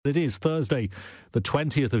It is Thursday, the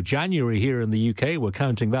 20th of January here in the UK. We're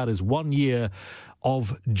counting that as 1 year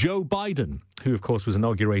of Joe Biden, who, of course, was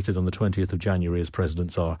inaugurated on the 20th of January, as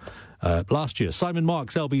presidents are, last year. Simon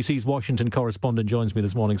Marks, LBC's Washington correspondent, joins me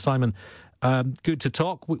this morning. Simon, good to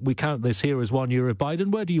talk. We count this here as 1 year of Biden.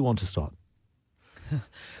 Where do you want to start?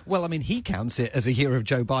 Well, I mean, he counts it as a year of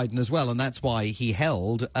Joe Biden as well, and that's why he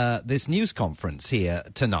held this news conference here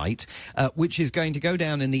tonight, which is going to go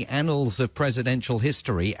down in the annals of presidential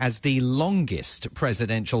history as the longest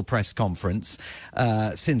presidential press conference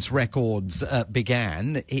since records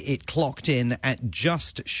began. It clocked in at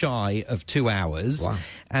just shy of 2 hours. Wow.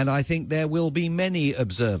 And I think there will be many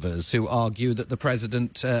observers who argue that the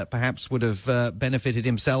president perhaps would have benefited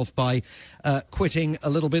himself by quitting a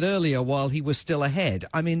little bit earlier while he was still ahead.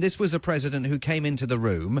 I mean, this was a president who came into the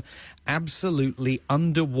room absolutely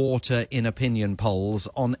underwater in opinion polls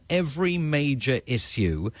on every major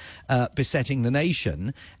issue besetting the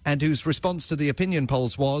nation, and whose response to the opinion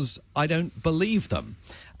polls was, "I don't believe them."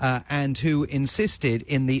 And who insisted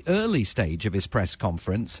in the early stage of his press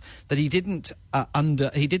conference that he didn't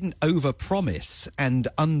overpromise and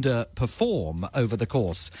underperform over the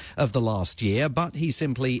course of the last year, but he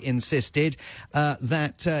simply insisted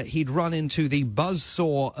that he'd run into the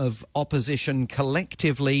buzzsaw of opposition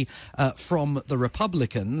collectively from the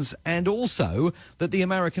Republicans, and also that the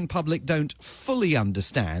American public don't fully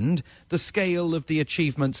understand the scale of the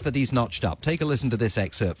achievements that he's notched up. Take a listen to this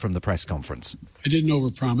excerpt from the press conference. I didn't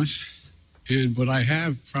overpromise, but I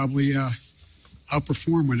have probably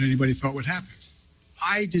outperformed what anybody thought would happen.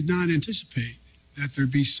 I did not anticipate that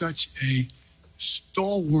there'd be such a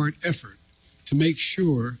stalwart effort to make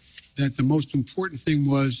sure that the most important thing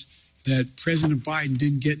was that President Biden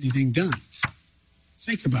didn't get anything done.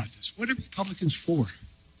 Think about this. What are Republicans for?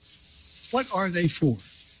 What are they for?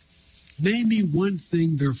 Name me one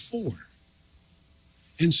thing they're for.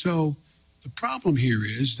 And so the problem here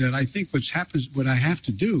is that I think what I have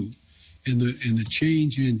to do in the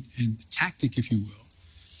change in tactic, if you will,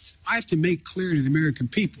 I have to make clear to the American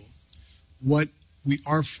people what we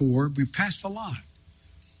are for. We've passed a lot.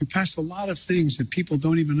 We passed a lot of things that people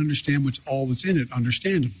don't even understand all that's in it,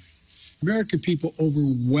 understandably. American people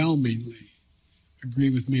overwhelmingly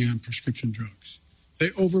agree with me on prescription drugs.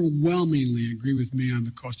 They overwhelmingly agree with me on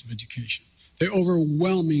the cost of education. They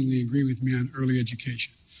overwhelmingly agree with me on early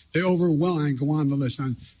education. They overwhelmingly go on the list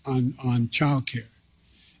on child care.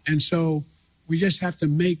 And so we just have to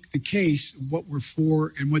make the case what we're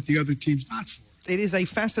for and what the other team's not for. It is a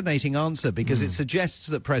fascinating answer because it suggests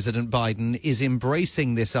that President Biden is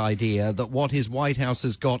embracing this idea that what his White House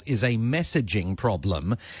has got is a messaging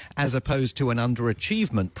problem as opposed to an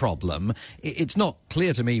underachievement problem. It's not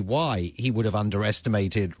clear to me why he would have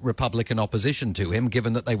underestimated Republican opposition to him,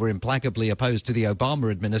 given that they were implacably opposed to the Obama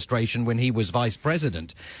administration when he was vice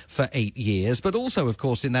president for 8 years. But also, of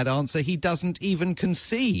course, in that answer, he doesn't even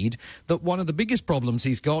concede that one of the biggest problems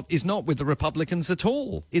he's got is not with the Republicans at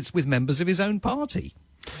all. It's with members of his own party.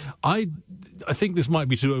 I think this might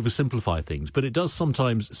be to oversimplify things, but it does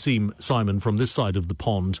sometimes seem, Simon, from this side of the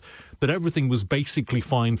pond, that everything was basically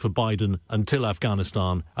fine for Biden until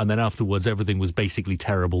Afghanistan, and then afterwards everything was basically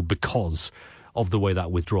terrible because of the way that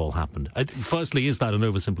withdrawal happened. Firstly, is that an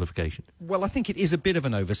oversimplification? Well, I think it is a bit of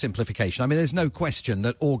an oversimplification. I mean, there's no question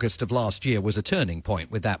that August of last year was a turning point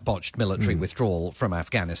with that botched military withdrawal from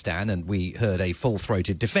Afghanistan, and we heard a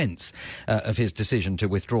full-throated defence of his decision to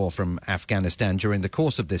withdraw from Afghanistan during the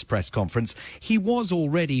course of this press conference. He was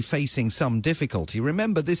already facing some difficulty.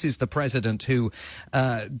 Remember, this is the president who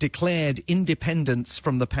declared independence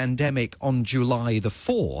from the pandemic on July the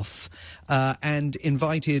 4th and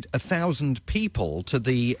invited 1,000 people to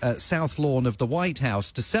the South Lawn of the White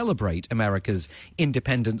House to celebrate America's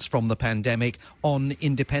independence from the pandemic on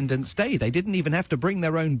Independence Day. They didn't even have to bring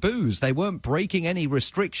their own booze. They weren't breaking any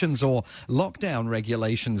restrictions or lockdown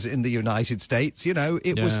regulations in the United States. You know,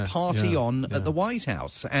 it was party on at the White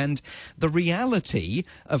House. And the reality,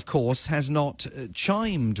 of course, has not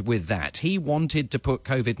chimed with that. He wanted to put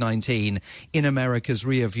COVID-19 in America's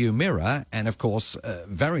rearview mirror. And, of course,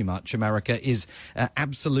 very much America is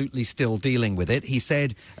absolutely still dealing with it. He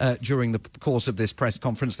said during the course of this press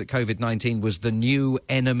conference that COVID-19 was the new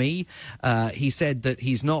enemy. He said that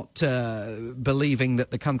he's not believing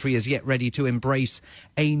that the country is yet ready to embrace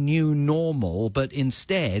a new normal, but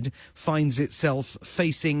instead finds itself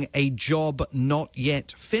facing a job not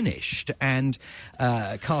yet finished. And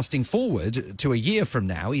casting forward to a year from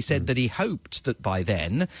now, he said that he hoped that by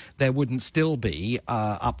then there wouldn't still be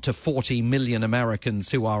up to 40 million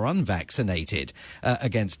Americans who are unvaccinated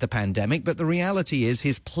against the pandemic, but the reality is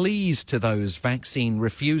his pleas to those vaccine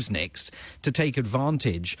refuseniks to take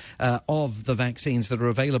advantage of the vaccines that are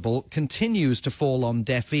available continues to fall on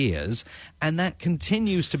deaf ears, and that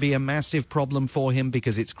continues to be a massive problem for him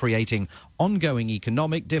because it's creating ongoing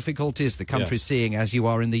economic difficulties. The country's seeing, as you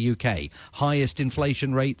are in the UK, highest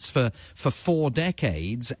inflation rates for 4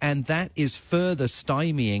 decades, and that is further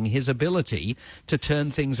stymieing his ability to turn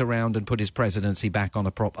things around and put his presidency back on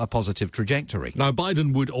a positive trajectory. Now,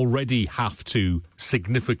 Biden would already have to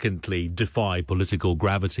significantly defy political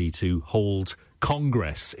gravity to hold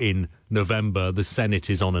Congress in November. The Senate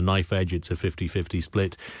is on a knife edge. It's a 50-50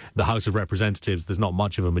 split. The House of Representatives, there's not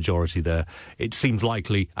much of a majority there. It seems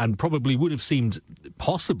likely, and probably would have seemed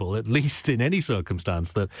possible, at least in any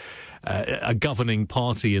circumstance, that a governing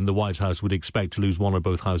party in the White House would expect to lose one or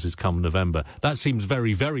both houses come November. That seems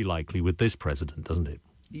very, very likely with this president, doesn't it?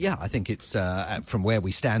 Yeah, I think it's, from where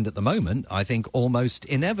we stand at the moment, I think almost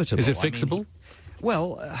inevitable. Is it fixable?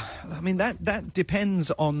 That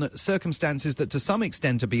depends on circumstances that to some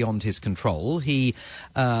extent are beyond his control. He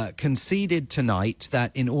conceded tonight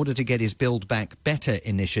that in order to get his Build Back Better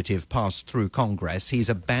initiative passed through Congress, he's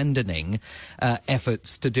abandoning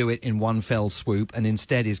efforts to do it in one fell swoop and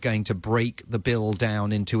instead is going to break the bill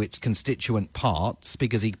down into its constituent parts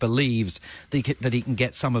because he believes that he can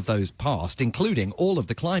get some of those passed, including all of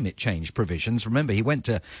the climate change provisions. Remember, he went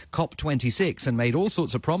to COP26 and made all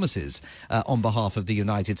sorts of promises on behalf of the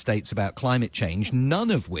United States about climate change,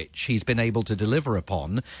 none of which he's been able to deliver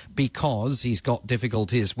upon because he's got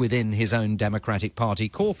difficulties within his own Democratic Party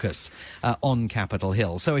caucus on Capitol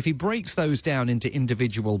Hill. So if he breaks those down into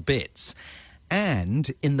individual bits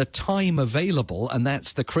and in the time available, and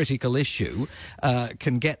that's the critical issue,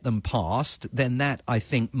 can get them passed, then that, I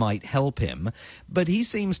think, might help him. But he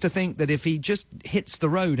seems to think that if he just hits the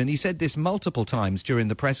road, and he said this multiple times during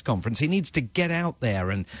the press conference, he needs to get out there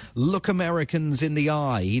and look Americans in the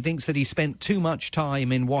eye. He thinks that he spent too much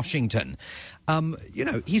time in Washington.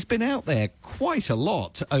 He's been out there quite a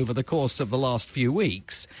lot over the course of the last few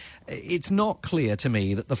weeks. It's not clear to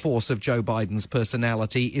me that the force of Joe Biden's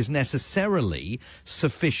personality is necessarily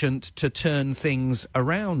sufficient to turn things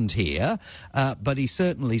around here, but he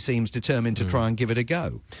certainly seems determined to try and give it a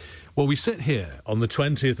go. Well, we sit here on the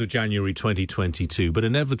 20th of January 2022, but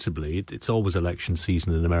inevitably it's always election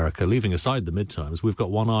season in America. Leaving aside the midterms, we've got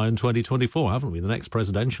one eye on 2024, haven't we? The next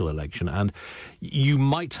presidential election. And you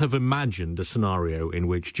might have imagined a scenario in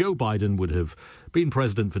which Joe Biden would have been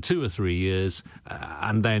president for 2 or 3 years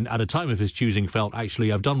and then at a time of his choosing felt, actually,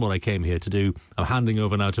 I've done what I came here to do. I'm handing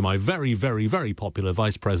over now to my very, very, very popular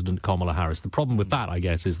Vice President Kamala Harris. The problem with that, I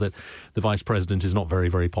guess, is that the Vice President is not very,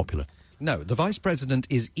 very popular. No, the Vice President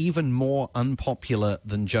is even more unpopular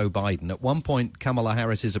than Joe Biden. At one point, Kamala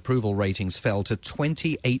Harris's approval ratings fell to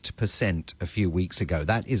 28% a few weeks ago.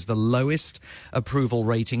 That is the lowest approval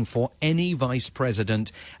rating for any Vice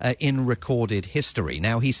President in recorded history.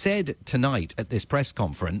 Now, he said tonight at this press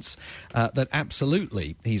conference that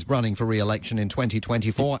absolutely he's running for re-election in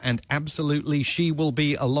 2024 and absolutely she will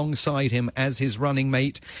be alongside him as his running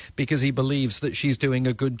mate because he believes that she's doing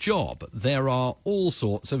a good job. There are all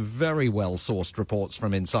sorts of very well-sourced reports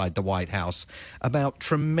from inside the White House about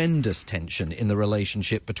tremendous tension in the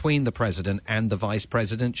relationship between the president and the vice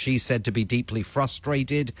president. She's said to be deeply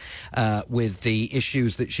frustrated with the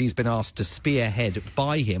issues that she's been asked to spearhead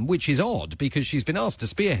by him, which is odd because she's been asked to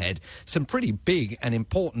spearhead some pretty big and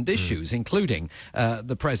important issues, including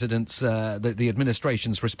the president's, the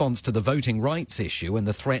administration's response to the voting rights issue and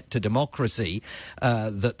the threat to democracy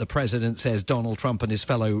that the president says Donald Trump and his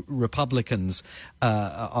fellow Republicans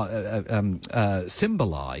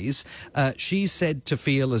symbolize. She's said to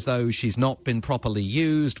feel as though she's not been properly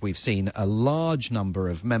used. We've seen a large number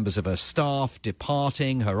of members of her staff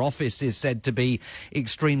departing. Her office is said to be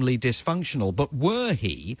extremely dysfunctional. But were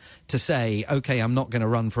he to say, OK, I'm not going to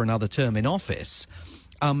run for another term in office,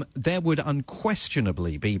 there would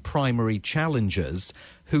unquestionably be primary challengers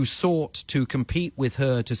who sought to compete with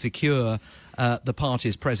her to secure the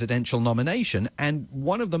party's presidential nomination, and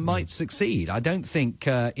one of them might succeed. I don't think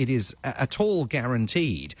it is at all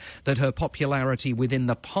guaranteed that her popularity within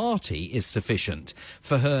the party is sufficient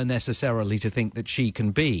for her necessarily to think that she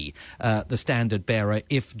can be the standard bearer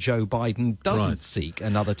if Joe Biden doesn't seek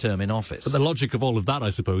another term in office. But the logic of all of that,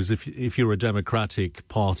 I suppose, if you're a Democratic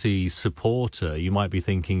Party supporter, you might be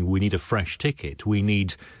thinking we need a fresh ticket. We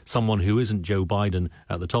need someone who isn't Joe Biden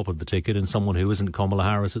at the top of the ticket and someone who isn't Kamala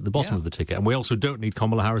Harris at the bottom of the ticket. And we also don't need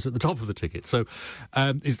Kamala Harris at the top of the ticket. So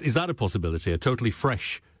is that a possibility, a totally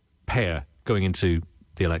fresh pair going into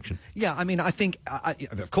the election? Yeah, I mean, I think,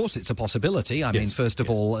 of course, it's a possibility. I mean, first of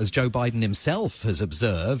all, as Joe Biden himself has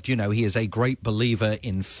observed, you know, he is a great believer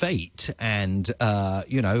in fate, and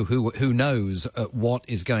you know, who knows what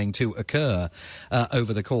is going to occur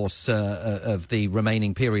over the course of the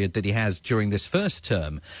remaining period that he has during this first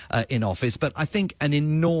term in office. But I think an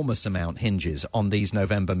enormous amount hinges on these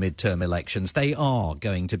November midterm elections. They are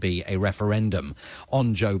going to be a referendum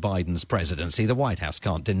on Joe Biden's presidency. The White House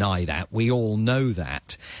can't deny that. We all know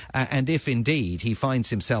that. And if indeed he finds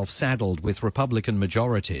himself saddled with Republican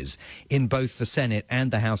majorities in both the Senate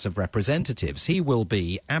and the House of Representatives, he will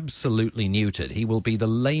be absolutely neutered. He will be the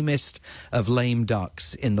lamest of lame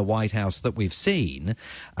ducks in the White House that we've seen.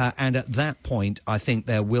 And at that point, I think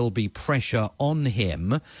there will be pressure on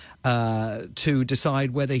him to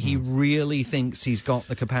decide whether he really thinks he's got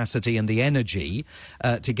the capacity and the energy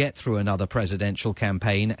to get through another presidential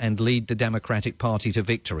campaign and lead the Democratic Party to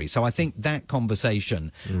victory. So I think that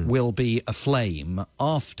conversation will be aflame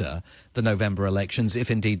after the November elections,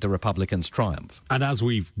 if indeed the Republicans triumph. And as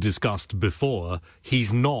we've discussed before,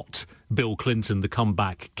 he's not Bill Clinton, the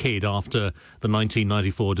comeback kid after the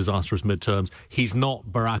 1994 disastrous midterms. He's not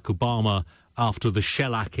Barack Obama after the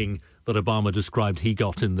shellacking that Obama described he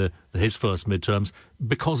got in his first midterms,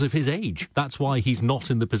 because of his age. That's why he's not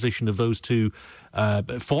in the position of those two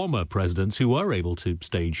former presidents who were able to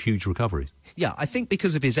stage huge recoveries. Yeah, I think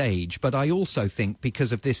because of his age, but I also think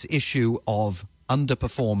because of this issue of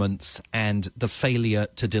underperformance and the failure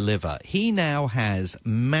to deliver. He now has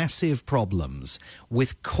massive problems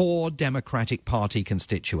with core Democratic Party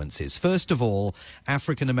constituencies. First of all,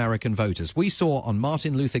 African-American voters. We saw on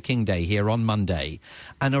Martin Luther King Day here on Monday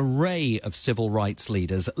an array of civil rights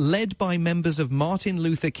leaders led by members of Martin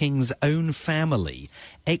Luther King's own family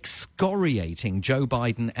excoriating Joe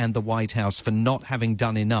Biden and the White House for not having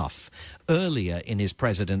done enough earlier in his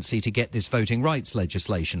presidency to get this voting rights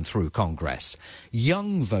legislation through Congress.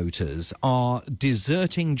 Young voters are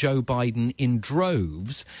deserting Joe Biden in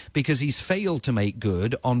droves because he's failed to make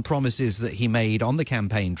good on promises that he made on the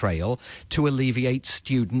campaign trail to alleviate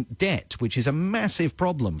student debt, which is a massive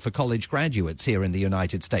problem for college graduates here in the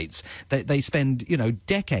United States. They spend, you know,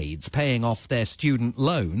 decades paying off their student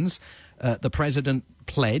loans. The president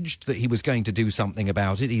pledged that he was going to do something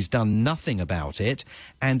about it. He's done nothing about it.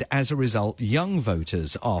 And as a result, young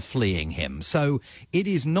voters are fleeing him. So it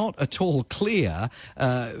is not at all clear.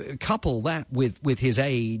 Couple that with his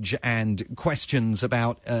age and questions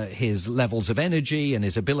about his levels of energy and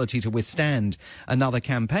his ability to withstand another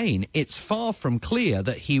campaign. It's far from clear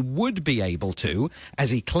that he would be able to, as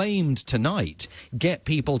he claimed tonight, get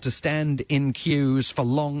people to stand in queues for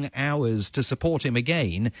long hours to support him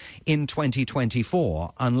again in 2024,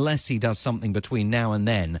 unless he does something between now and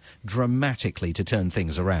then dramatically to turn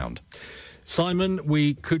things around. Simon,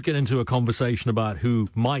 we could get into a conversation about who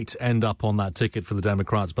might end up on that ticket for the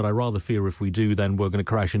Democrats, but I rather fear if we do, then we're going to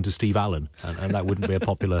crash into Steve Allen, and that wouldn't be a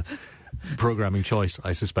popular programming choice,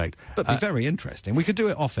 I suspect. But be very interesting. We could do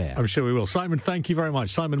it off air. I'm sure we will. Simon, thank you very much.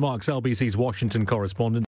 Simon Marks, LBC's Washington correspondent.